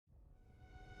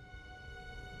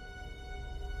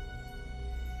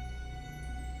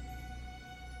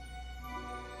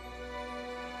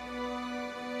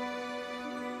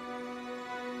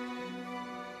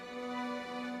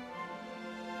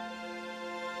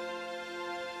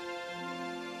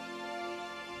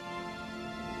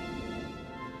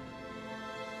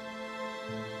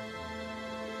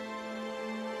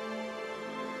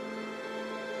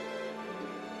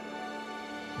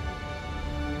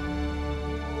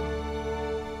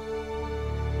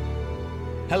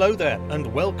Hello there,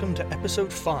 and welcome to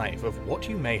episode 5 of What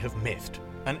You May Have Mythed,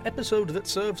 an episode that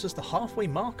serves as the halfway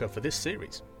marker for this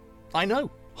series. I know,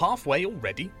 halfway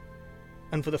already.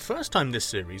 And for the first time this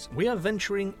series, we are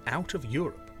venturing out of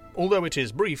Europe, although it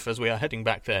is brief as we are heading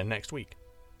back there next week.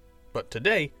 But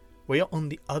today, we are on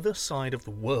the other side of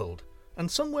the world, and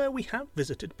somewhere we have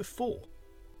visited before.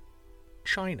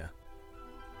 China.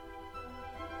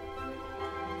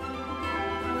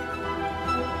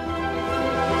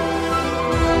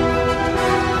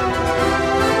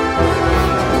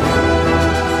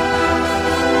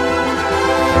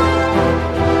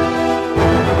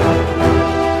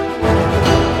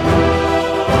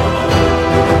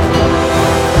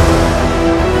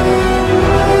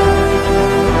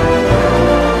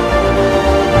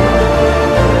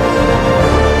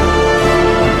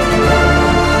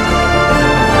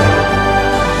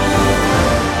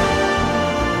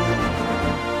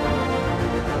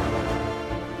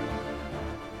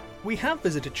 We have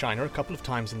visited China a couple of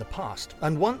times in the past,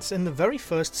 and once in the very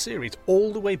first series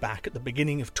all the way back at the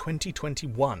beginning of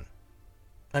 2021.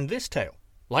 And this tale,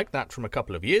 like that from a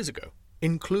couple of years ago,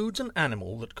 includes an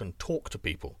animal that can talk to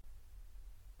people.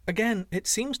 Again, it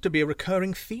seems to be a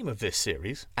recurring theme of this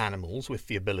series, animals with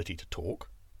the ability to talk.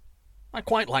 I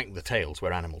quite like the tales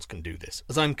where animals can do this,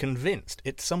 as I'm convinced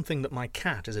it's something that my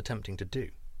cat is attempting to do.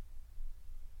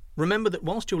 Remember that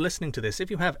whilst you're listening to this,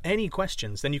 if you have any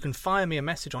questions, then you can fire me a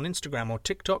message on Instagram or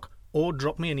TikTok, or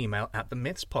drop me an email at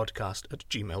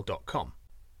themythspodcast@gmail.com.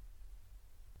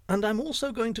 And I'm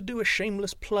also going to do a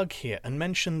shameless plug here and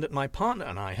mention that my partner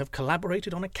and I have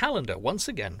collaborated on a calendar once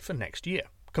again for next year,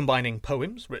 combining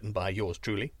poems written by yours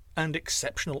truly and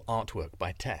exceptional artwork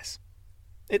by Tess.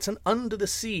 It's an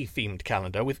under-the-sea themed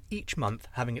calendar with each month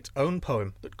having its own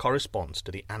poem that corresponds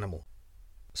to the animal.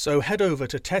 So head over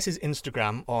to Tess's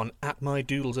Instagram on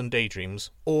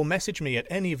 @mydoodlesanddaydreams, or message me at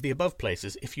any of the above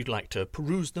places if you'd like to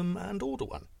peruse them and order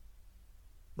one.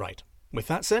 Right, with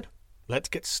that said, let's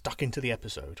get stuck into the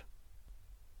episode.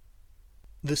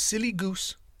 The Silly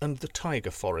Goose and the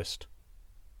Tiger Forest.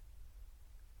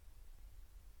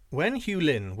 When Hu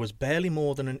Lin was barely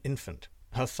more than an infant,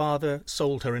 her father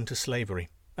sold her into slavery,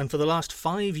 and for the last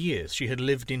 5 years she had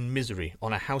lived in misery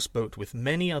on a houseboat with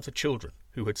many other children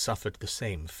who had suffered the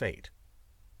same fate.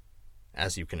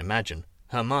 As you can imagine,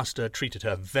 her master treated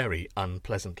her very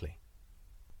unpleasantly.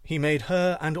 He made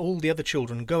her and all the other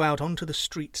children go out onto the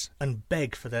streets and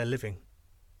beg for their living.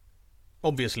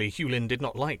 Obviously, Hu Lin did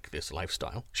not like this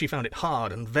lifestyle. She found it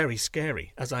hard and very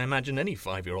scary, as I imagine any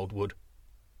 5-year-old would.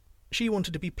 She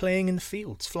wanted to be playing in the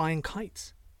fields, flying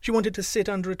kites. She wanted to sit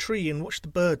under a tree and watch the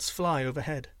birds fly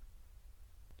overhead.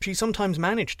 She sometimes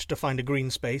managed to find a green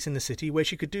space in the city where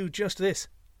she could do just this,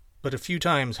 but a few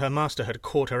times her master had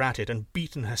caught her at it and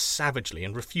beaten her savagely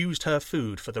and refused her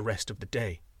food for the rest of the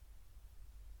day.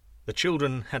 The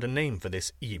children had a name for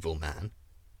this evil man: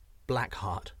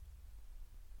 Blackheart.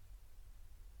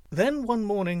 Then one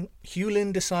morning, Hu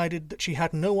Lin decided that she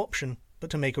had no option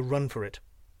but to make a run for it.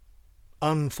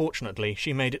 Unfortunately,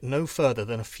 she made it no further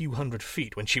than a few hundred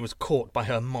feet when she was caught by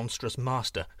her monstrous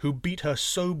master, who beat her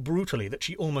so brutally that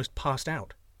she almost passed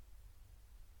out.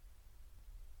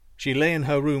 She lay in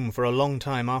her room for a long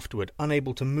time afterward,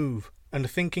 unable to move, and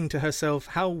thinking to herself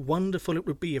how wonderful it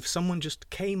would be if someone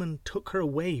just came and took her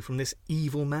away from this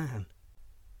evil man.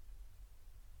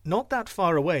 Not that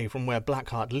far away from where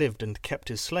Blackheart lived and kept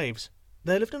his slaves,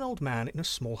 there lived an old man in a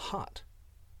small hut.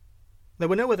 There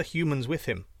were no other humans with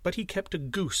him, but he kept a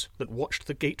goose that watched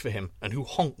the gate for him and who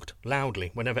honked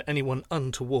loudly whenever anyone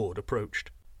untoward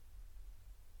approached.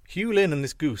 Hu Lin and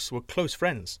this goose were close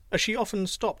friends, as she often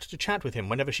stopped to chat with him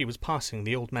whenever she was passing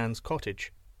the old man's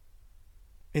cottage.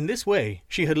 In this way,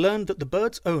 she had learned that the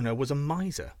bird's owner was a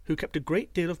miser who kept a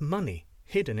great deal of money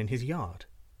hidden in his yard.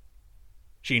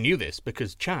 She knew this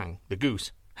because Chang, the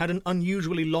goose, had an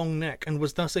unusually long neck and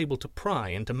was thus able to pry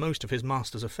into most of his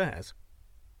master's affairs.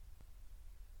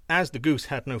 As the goose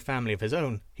had no family of his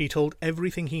own, he told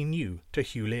everything he knew to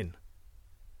Hu Lin.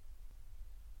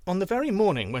 On the very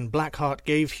morning when Blackheart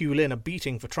gave Hu Lin a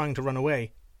beating for trying to run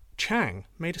away, Chang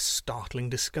made a startling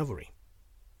discovery.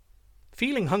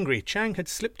 Feeling hungry, Chang had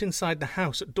slipped inside the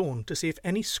house at dawn to see if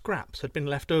any scraps had been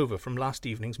left over from last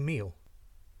evening's meal.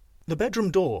 The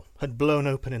bedroom door had blown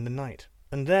open in the night,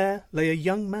 and there lay a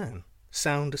young man,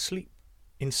 sound asleep,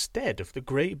 instead of the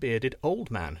grey-bearded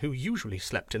old man who usually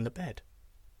slept in the bed.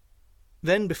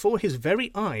 Then, before his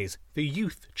very eyes, the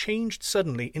youth changed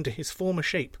suddenly into his former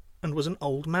shape and was an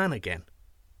old man again.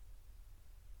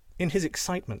 In his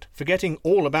excitement, forgetting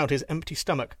all about his empty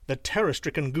stomach, the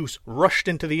terror-stricken goose rushed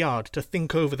into the yard to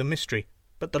think over the mystery,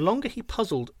 but the longer he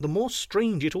puzzled, the more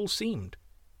strange it all seemed.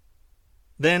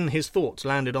 Then his thoughts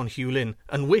landed on Hughlin,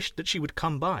 and wished that she would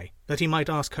come by, that he might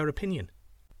ask her opinion.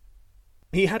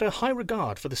 He had a high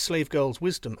regard for the slave girl's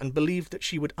wisdom, and believed that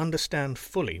she would understand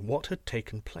fully what had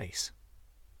taken place.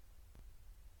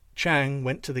 Chang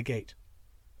went to the gate.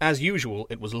 As usual,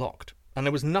 it was locked, and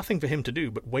there was nothing for him to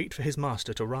do but wait for his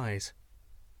master to rise.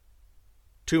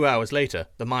 2 hours later,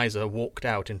 the miser walked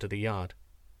out into the yard.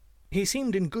 He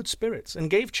seemed in good spirits,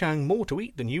 and gave Chang more to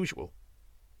eat than usual.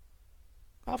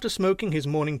 After smoking his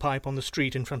morning pipe on the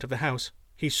street in front of the house,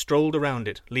 he strolled around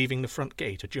it, leaving the front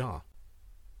gate ajar.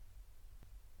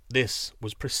 This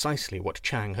was precisely what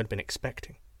Chang had been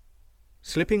expecting.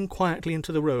 Slipping quietly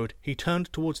into the road, he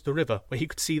turned towards the river, where he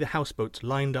could see the houseboats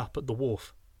lined up at the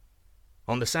wharf.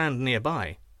 On the sand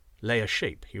nearby lay a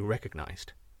shape he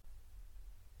recognized.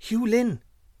 "Hughlin,"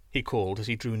 he called as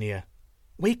he drew near.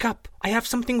 "Wake up! I have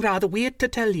something rather weird to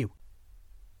tell you."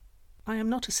 "I am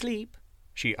not asleep,"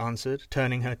 she answered,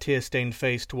 turning her tear-stained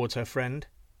face towards her friend.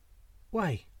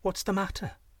 "Why, what's the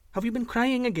matter? Have you been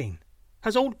crying again?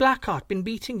 Has old Blackheart been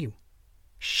beating you?"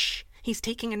 "Shh! He's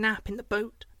taking a nap in the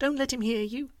boat. Don't let him hear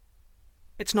you."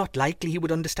 "It's not likely he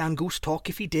would understand goose talk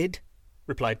if he did,"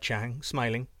 replied Chang,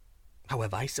 smiling.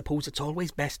 "However, I suppose it's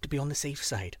always best to be on the safe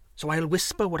side, so I'll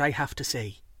whisper what I have to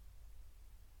say."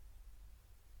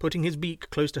 Putting his beak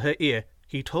close to her ear,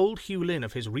 he told Hughlin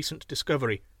of his recent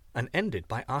discovery, and ended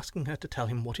by asking her to tell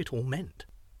him what it all meant.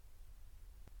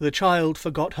 The child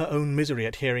forgot her own misery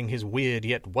at hearing his weird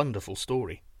yet wonderful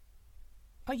story.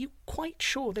 "Are you quite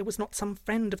sure there was not some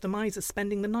friend of the miser's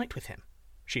spending the night with him?"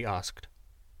 she asked.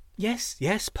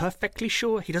 Yes, perfectly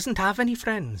sure. He doesn't have any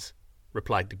friends,"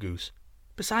 replied the goose.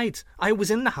 "Besides, I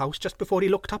was in the house just before he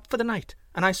looked up for the night,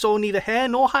 and I saw neither hair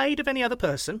nor hide of any other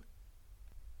person."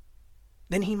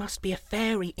 "Then he must be a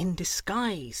fairy in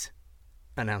disguise,"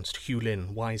 announced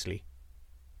Hughlin wisely.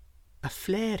 "A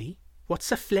flairy?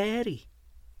 What's a flairy?"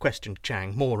 questioned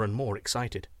Chang, more and more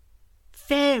excited.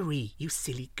 "Fairy, you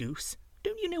silly goose.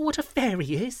 Don't you know what a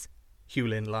fairy is?"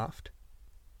 Hughlin laughed.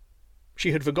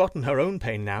 She had forgotten her own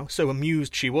pain now, so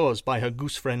amused she was by her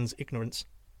goose friend's ignorance.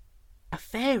 "A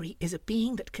fairy is a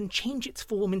being that can change its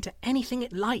form into anything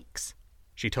it likes,"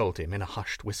 she told him in a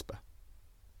hushed whisper.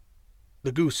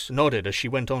 The goose nodded as she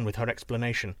went on with her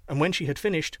explanation, and when she had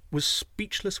finished, was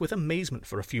speechless with amazement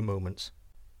for a few moments.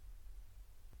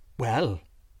 "Well,"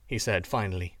 he said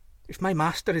finally, "if my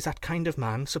master is that kind of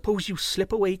man, suppose you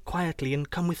slip away quietly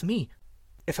and come with me.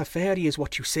 If a fairy is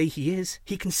what you say he is,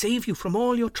 he can save you from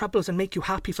all your troubles and make you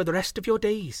happy for the rest of your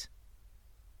days."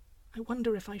 "I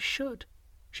wonder if I should,"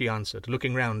 she answered,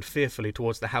 looking round fearfully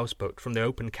towards the houseboat from the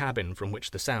open cabin from which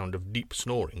the sound of deep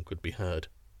snoring could be heard.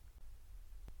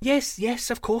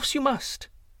 Yes, of course you must,"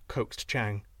 coaxed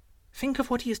Chang. "Think of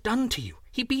what he has done to you.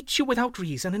 He beats you without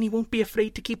reason, and he won't be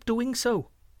afraid to keep doing so."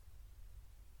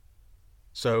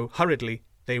 So, hurriedly,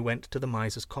 they went to the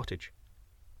miser's cottage.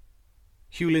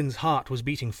 Hughlin's heart was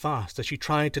beating fast as she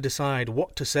tried to decide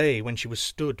what to say when she was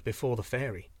stood before the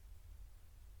fairy.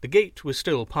 The gate was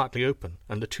still partly open,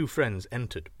 and the two friends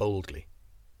entered boldly.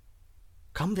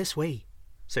 "Come this way,"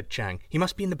 said Chang. "He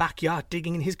must be in the backyard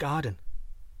digging in his garden."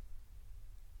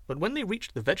 But when they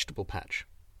reached the vegetable patch,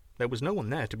 there was no one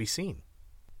there to be seen.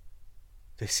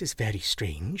 "This is very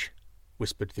strange,"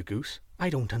 whispered the goose. "I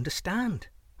don't understand.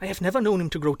 I have never known him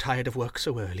to grow tired of work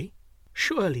so early.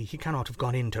 Surely he cannot have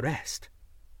gone in to rest."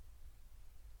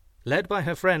 Led by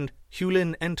her friend,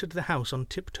 Hughlin entered the house on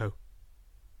tiptoe.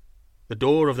 The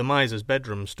door of the miser's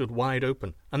bedroom stood wide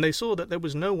open, and they saw that there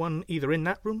was no one either in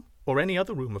that room or any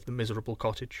other room of the miserable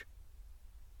cottage.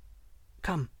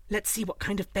 "Come, let's see what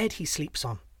kind of bed he sleeps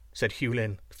on," said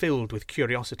Hughlin, filled with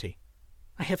curiosity.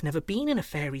 "I have never been in a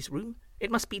fairy's room.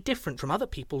 It must be different from other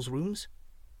people's rooms."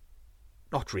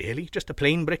 "Not really, just a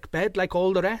plain brick bed like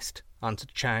all the rest,"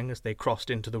 answered Chang as they crossed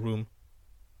into the room.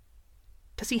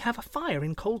 "Does he have a fire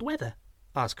in cold weather?"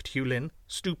 asked Hughlin,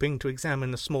 stooping to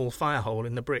examine the small fire-hole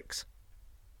in the bricks.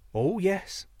 "Oh,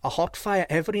 yes, a hot fire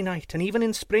every night, and even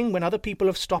in spring when other people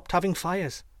have stopped having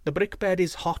fires. The brick bed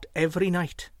is hot every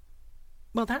night."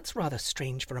 "Well, that's rather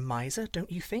strange for a miser,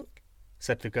 don't you think?"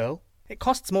 said the girl. "It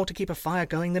costs more to keep a fire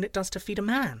going than it does to feed a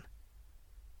man."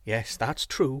 "Yes, that's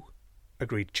true,"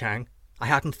 agreed Chang. "I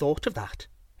hadn't thought of that.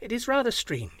 It is rather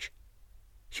strange.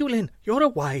 Hughlin, you're a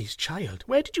wise child.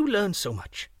 Where did you learn so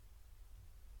much?"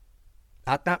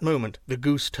 At that moment, the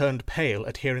goose turned pale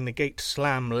at hearing the gate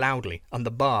slam loudly and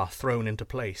the bar thrown into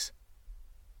place.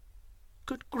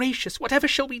 "Good gracious, whatever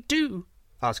shall we do?"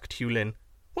 asked Hughlin.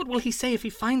 "What will he say if he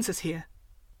finds us here?"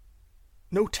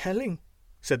 "No telling,"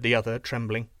 said the other,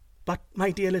 trembling. "But,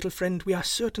 my dear little friend, we are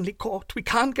certainly caught. We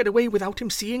can't get away without him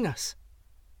seeing us."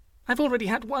 "I've already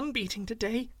had one beating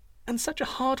today," and such a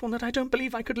hard one that I don't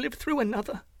believe I could live through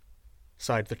another,"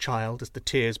 sighed the child as the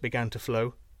tears began to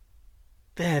flow.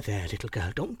 There, little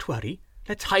girl, don't worry.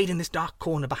 Let's hide in this dark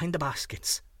corner behind the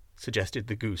baskets," suggested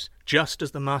the goose, just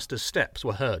as the master's steps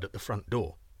were heard at the front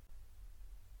door.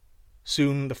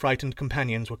 Soon the frightened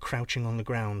companions were crouching on the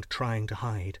ground, trying to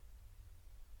hide.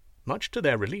 Much to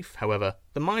their relief, however,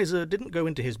 the miser didn't go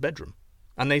into his bedroom,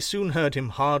 and they soon heard him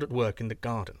hard at work in the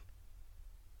garden.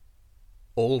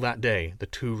 All that day the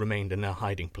two remained in their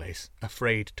hiding place,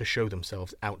 afraid to show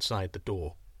themselves outside the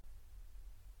door.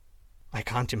 "I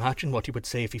can't imagine what he would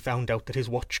say if he found out that his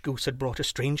watch goose had brought a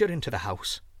stranger into the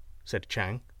house," said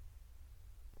Chang.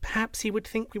 "Perhaps he would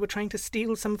think we were trying to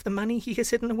steal some of the money he has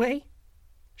hidden away,"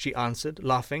 she answered,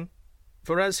 laughing,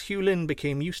 for as Hulin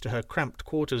became used to her cramped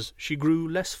quarters, she grew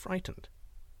less frightened.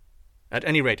 At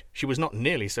any rate, she was not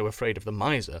nearly so afraid of the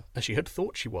miser as she had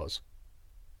thought she was.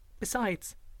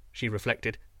 "Besides," she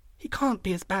reflected, "he can't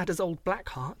be as bad as old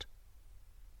Blackheart."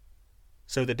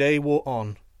 So the day wore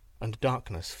on, and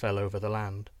darkness fell over the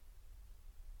land.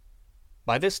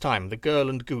 By this time the girl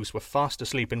and goose were fast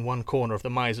asleep in one corner of the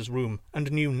miser's room,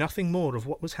 and knew nothing more of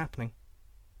what was happening.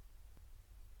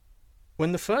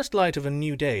 When the first light of a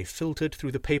new day filtered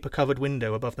through the paper-covered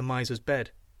window above the miser's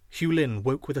bed, Hulin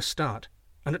woke with a start,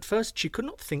 and at first she could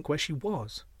not think where she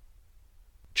was.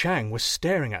 Chang was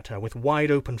staring at her with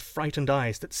wide-open, frightened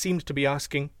eyes that seemed to be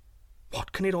asking,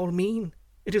 "What can it all mean?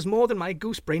 It is more than my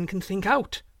goose brain can think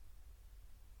out."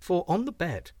 For on the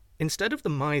bed, instead of the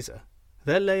miser,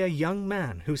 there lay a young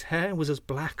man whose hair was as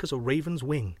black as a raven's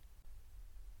wing.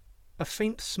 A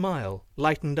faint smile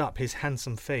lightened up his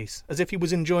handsome face, as if he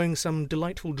was enjoying some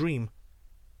delightful dream.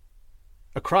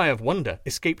 A cry of wonder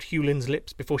escaped Hulin's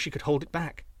lips before she could hold it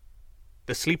back.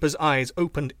 The sleeper's eyes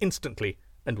opened instantly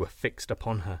and were fixed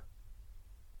upon her.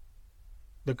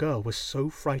 The girl was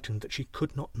so frightened that she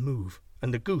could not move,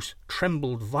 and the goose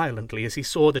trembled violently as he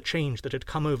saw the change that had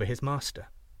come over his master.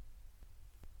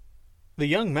 The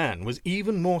young man was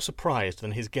even more surprised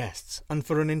than his guests, and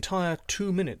for an entire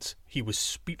 2 minutes he was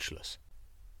speechless.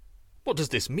 "What does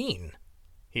this mean?"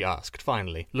 he asked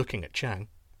finally, looking at Chang.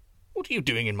 "What are you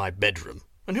doing in my bedroom?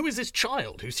 And who is this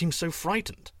child who seems so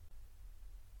frightened?"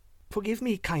 "Forgive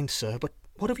me, kind sir, but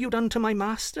what have you done to my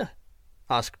master?"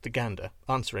 asked the gander,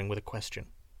 answering with a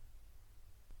question.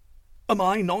 "Am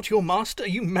I not your master,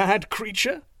 you mad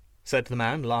creature?" said the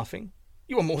man, laughing.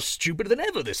 "You are more stupid than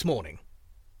ever this morning."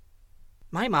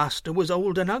 "My master was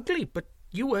old and ugly, but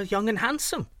you were young and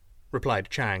handsome," replied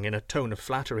Chang in a tone of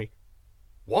flattery.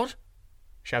 "What?"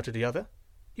 shouted the other.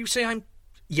 "You say I'm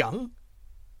young?"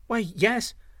 "Why,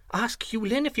 yes. Ask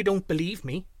Hulin if you don't believe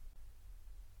me."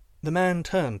 The man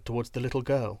turned towards the little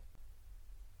girl.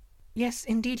 "Yes,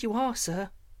 indeed you are,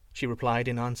 sir," she replied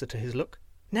in answer to his look.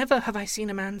 "Never have I seen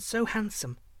a man so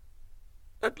handsome."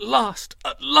 At last!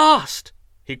 At last!"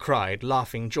 he cried,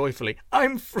 laughing joyfully.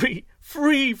 "I'm free,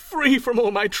 free, free from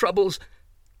all my troubles.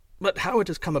 But how it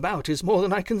has come about is more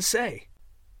than I can say."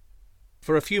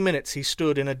 For a few minutes he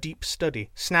stood in a deep study,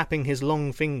 snapping his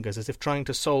long fingers as if trying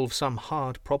to solve some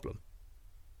hard problem.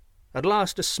 At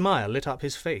last a smile lit up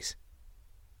his face.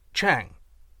 "Chang,"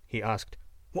 he asked,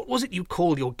 "what was it you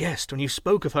called your guest when you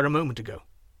spoke of her a moment ago?"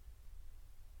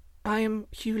 "I am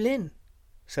Hulin,"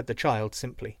 said the child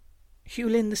simply.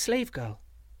 "Hulin the slave girl."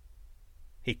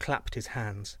 He clapped his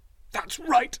hands. "That's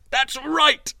right! That's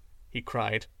right!" he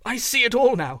cried. "I see it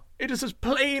all now. It is as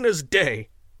plain as day."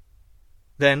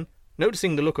 Then,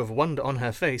 noticing the look of wonder on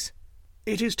her face,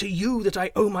 "It is to you that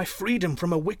I owe my freedom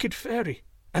from a wicked fairy,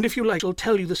 and if you like, I'll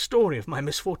tell you the story of my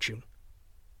misfortune."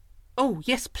 "Oh,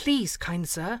 yes, please, kind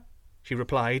sir," she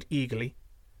replied eagerly.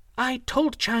 "I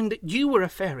told Chang that you were a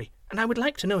fairy, and I would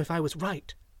like to know if I was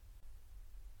right."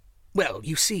 "Well,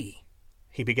 you see,"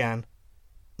 he began,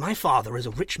 "my father is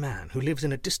a rich man who lives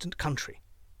in a distant country.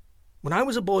 When I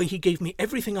was a boy, he gave me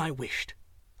everything I wished.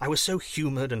 I was so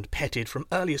humoured and petted from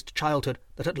earliest childhood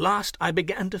that at last I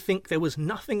began to think there was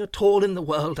nothing at all in the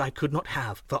world I could not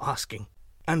have for asking,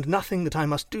 and nothing that I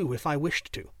must do if I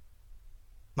wished to.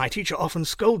 My teacher often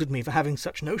scolded me for having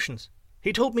such notions.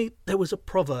 He told me there was a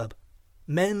proverb,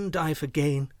 'Men die for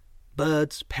gain,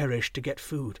 birds perish to get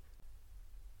food.'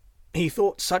 He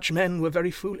thought such men were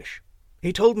very foolish.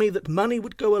 He told me that money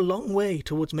would go a long way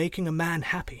towards making a man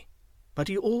happy, but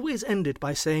he always ended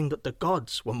by saying that the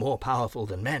gods were more powerful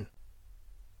than men.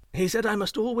 He said I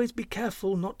must always be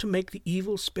careful not to make the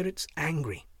evil spirits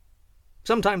angry.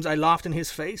 Sometimes I laughed in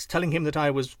his face, telling him that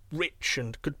I was rich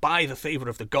and could buy the favour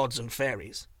of the gods and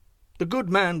fairies. The good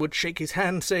man would shake his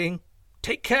hand, saying,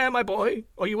 'Take care, my boy,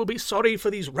 or you will be sorry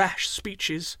for these rash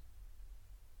speeches.'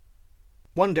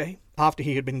 One day, after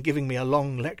he had been giving me a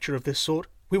long lecture of this sort,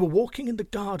 We were walking in the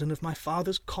garden of my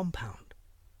father's compound.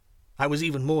 I was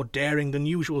even more daring than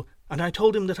usual, and I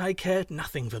told him that I cared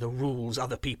nothing for the rules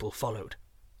other people followed.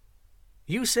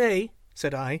 "You say,"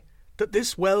 said I, "that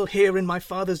this well here in my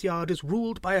father's yard is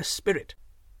ruled by a spirit,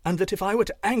 and that if I were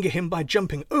to anger him by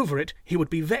jumping over it, he would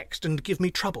be vexed and give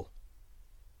me trouble."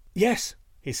 "Yes,"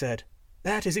 he said,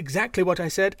 "that is exactly what I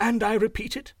said, and I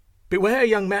repeat it. Beware,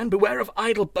 young man, beware of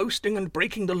idle boasting and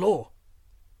breaking the law."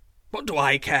 "What do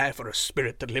I care for a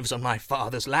spirit that lives on my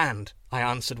father's land?" I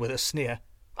answered with a sneer.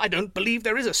 "I don't believe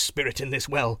there is a spirit in this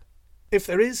well." "If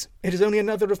there is, it is only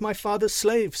another of my father's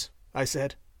slaves," I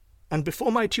said, and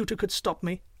before my tutor could stop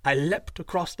me, I leapt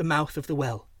across the mouth of the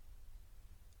well.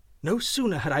 No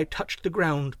sooner had I touched the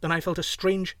ground than I felt a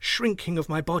strange shrinking of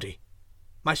my body.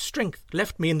 My strength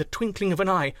left me in the twinkling of an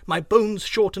eye, my bones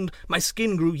shortened, my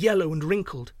skin grew yellow and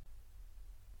wrinkled.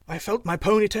 I felt my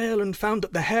ponytail and found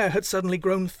that the hair had suddenly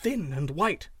grown thin and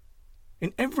white.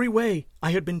 In every way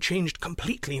I had been changed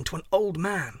completely into an old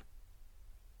man.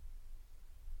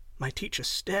 My teacher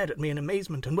stared at me in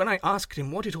amazement, and when I asked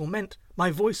him what it all meant,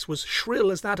 my voice was shrill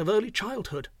as that of early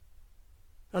childhood.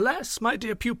 "Alas, my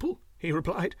dear pupil," he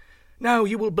replied, "now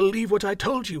you will believe what I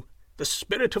told you. The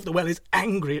spirit of the well is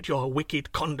angry at your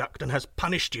wicked conduct and has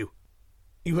punished you.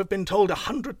 You have been told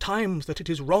 100 times that it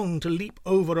is wrong to leap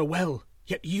over a well,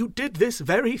 yet you did this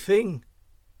very thing."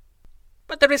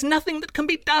 "But there is nothing that can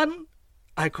be done,"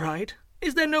 I cried.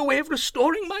 "Is there no way of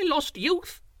restoring my lost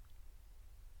youth?"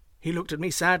 He looked at me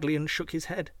sadly and shook his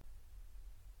head.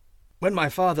 When my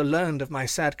father learned of my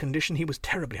sad condition, he was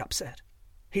terribly upset.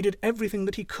 He did everything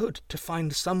that he could to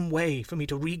find some way for me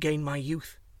to regain my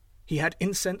youth. He had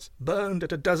incense burned at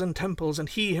 12 temples, and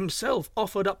he himself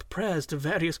offered up prayers to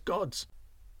various gods.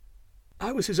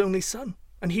 I was his only son,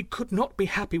 and he could not be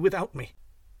happy without me.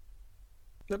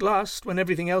 At last, when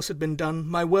everything else had been done,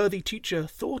 my worthy teacher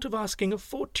thought of asking a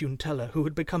fortune-teller who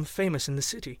had become famous in the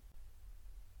city.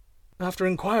 After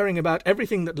inquiring about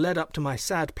everything that led up to my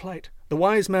sad plight, the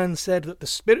wise man said that the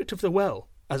spirit of the well,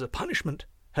 as a punishment,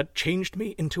 had changed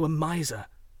me into a miser.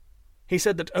 He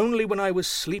said that only when I was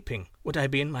sleeping would I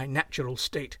be in my natural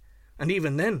state, and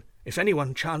even then, if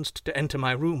anyone chanced to enter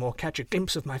my room or catch a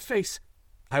glimpse of my face,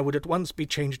 I would at once be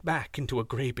changed back into a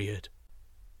greybeard.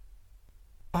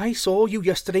 "I saw you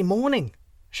yesterday morning,"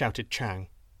 shouted Chang.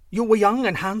 "You were young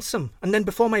and handsome, and then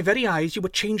before my very eyes you were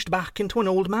changed back into an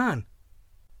old man."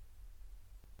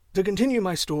 "To continue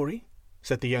my story,"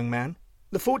 said the young man,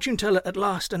 "the fortune-teller at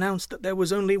last announced that there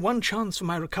was only one chance for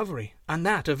my recovery, and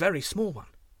that a very small one.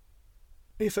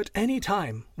 If at any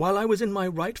time, while I was in my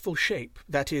rightful shape,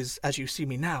 that is, as you see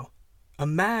me now, a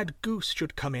mad goose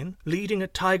should come in, leading a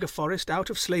tiger forest out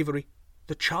of slavery,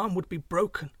 the charm would be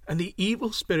broken, and the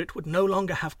evil spirit would no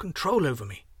longer have control over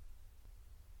me."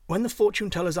 When the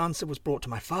fortune-teller's answer was brought to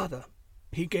my father,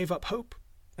 he gave up hope,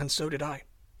 and so did I,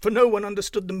 for no one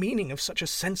understood the meaning of such a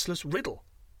senseless riddle.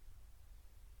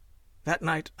 That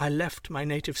night I left my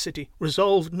native city,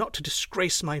 resolved not to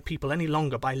disgrace my people any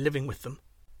longer by living with them.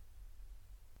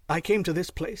 I came to this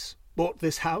place, bought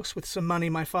this house with some money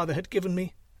my father had given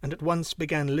me, and at once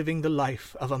began living the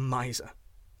life of a miser.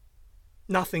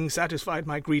 Nothing satisfied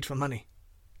my greed for money.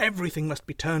 Everything must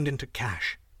be turned into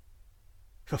cash.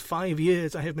 For 5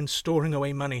 years I have been storing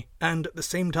away money, and at the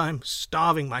same time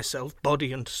starving myself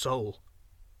body and soul.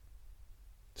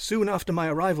 Soon after my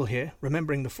arrival here,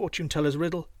 remembering the fortune-teller's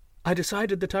riddle, I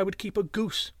decided that I would keep a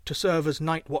goose to serve as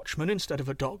night watchman instead of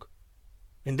a dog.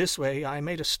 In this way I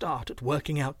made a start at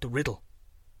working out the riddle.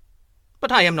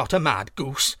 "But I am not a mad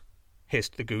goose,"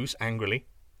 hissed the goose angrily.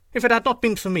 "If it had not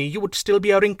been for me, you would still be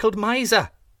a wrinkled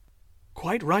miser."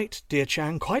 "Quite right, dear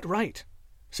Chang, quite right,"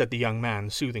 said the young man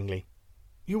soothingly.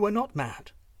 "You were not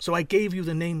mad, so I gave you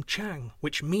the name Chang,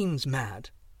 which means mad,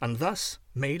 and thus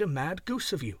made a mad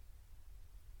goose of you."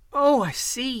 "Oh, I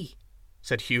see,"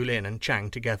 said Hugh Lin and Chang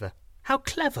together. "How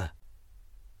clever."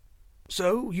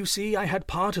 So, you see, I had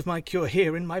part of my cure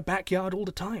here in my backyard all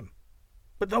the time.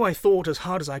 But though I thought as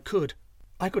hard as I could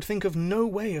think of no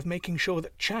way of making sure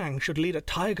that Chang should lead a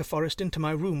tiger forest into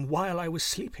my room while I was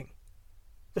sleeping.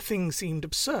 The thing seemed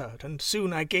absurd, and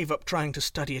soon I gave up trying to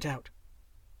study it out.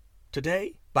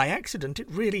 Today, by accident, it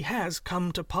really has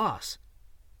come to pass.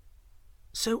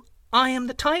 "So I am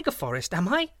the tiger forest, am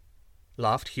I?"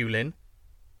 laughed Hugh Lin.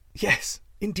 "Yes,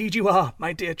 indeed you are,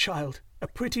 my dear child, a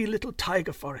pretty little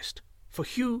tiger forest. For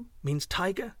Hugh means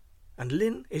tiger, and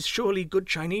Lin is surely good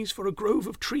Chinese for a grove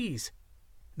of trees.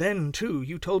 Then, too,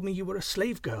 you told me you were a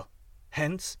slave girl.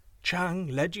 Hence, Chang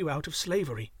led you out of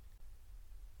slavery."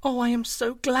 "Oh, I am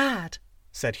so glad,"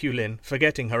 said Hugh Lin,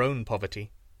 forgetting her own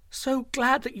poverty. "So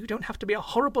glad that you don't have to be a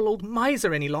horrible old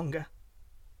miser any longer."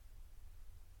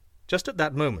 Just at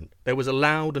that moment, there was a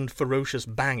loud and ferocious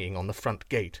banging on the front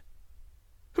gate.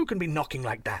 "Who can be knocking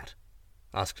like that?"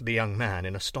 asked the young man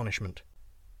in astonishment.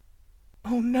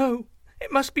 "Oh no,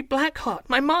 it must be Blackheart,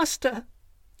 my master,"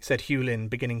 said Hughlin,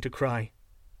 beginning to cry.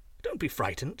 "Don't be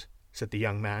frightened," said the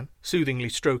young man, soothingly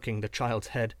stroking the child's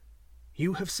head.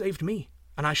 "You have saved me,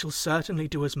 and I shall certainly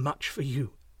do as much for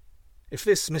you. If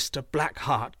this Mr.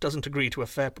 Blackheart doesn't agree to a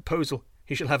fair proposal,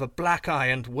 he shall have a black eye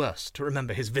and worse to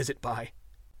remember his visit by."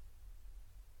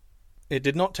 It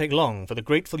did not take long for the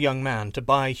grateful young man to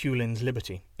buy Hughlin's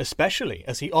liberty, especially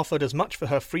as he offered as much for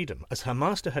her freedom as her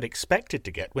master had expected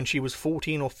to get when she was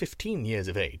 14 or 15 years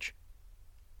of age.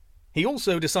 He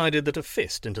also decided that a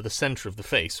fist into the centre of the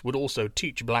face would also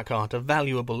teach Blackheart a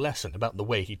valuable lesson about the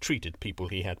way he treated people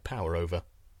he had power over.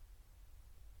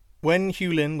 When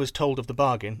Hughlin was told of the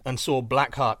bargain and saw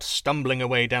Blackheart stumbling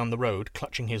away down the road,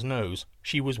 clutching his nose,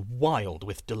 she was wild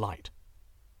with delight.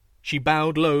 She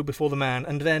bowed low before the man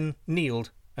and then kneeled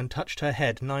and touched her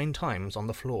head 9 times on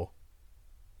the floor.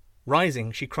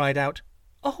 Rising, she cried out,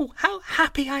 "Oh, how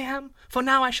happy I am, for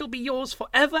now I shall be yours for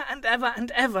ever and ever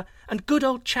and ever, and good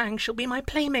old Chang shall be my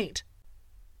playmate."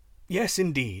 "Yes,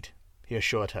 indeed," he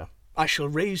assured her. "I shall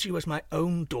raise you as my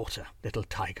own daughter, little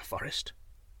Tiger Forest."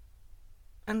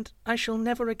 "And I shall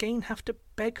never again have to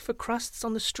beg for crusts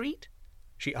on the street?"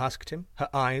 she asked him, her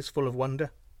eyes full of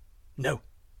wonder. "No,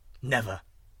 never,"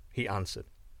 he answered.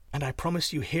 "And I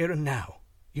promise you here and now,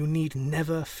 you need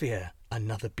never fear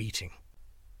another beating."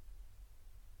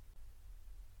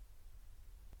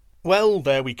 Well,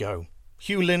 there we go.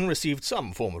 Hughlin received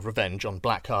some form of revenge on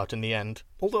Blackheart in the end,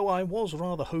 although I was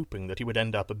rather hoping that he would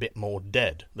end up a bit more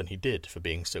dead than he did for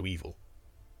being so evil.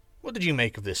 What did you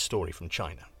make of this story from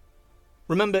China?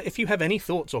 Remember, if you have any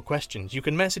thoughts or questions, you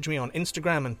can message me on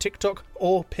Instagram and TikTok,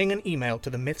 or ping an email to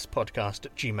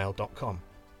themythspodcast@gmail.com.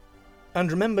 And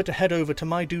remember to head over to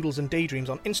My Doodles and Daydreams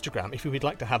on Instagram if you would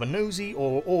like to have a nosy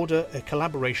or order a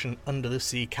collaboration Under the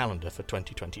Sea calendar for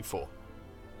 2024.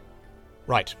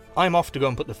 Right, I'm off to go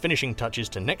and put the finishing touches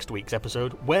to next week's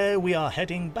episode, where we are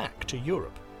heading back to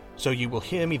Europe. So you will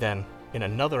hear me then in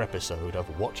another episode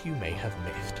of What You May Have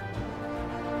Missed.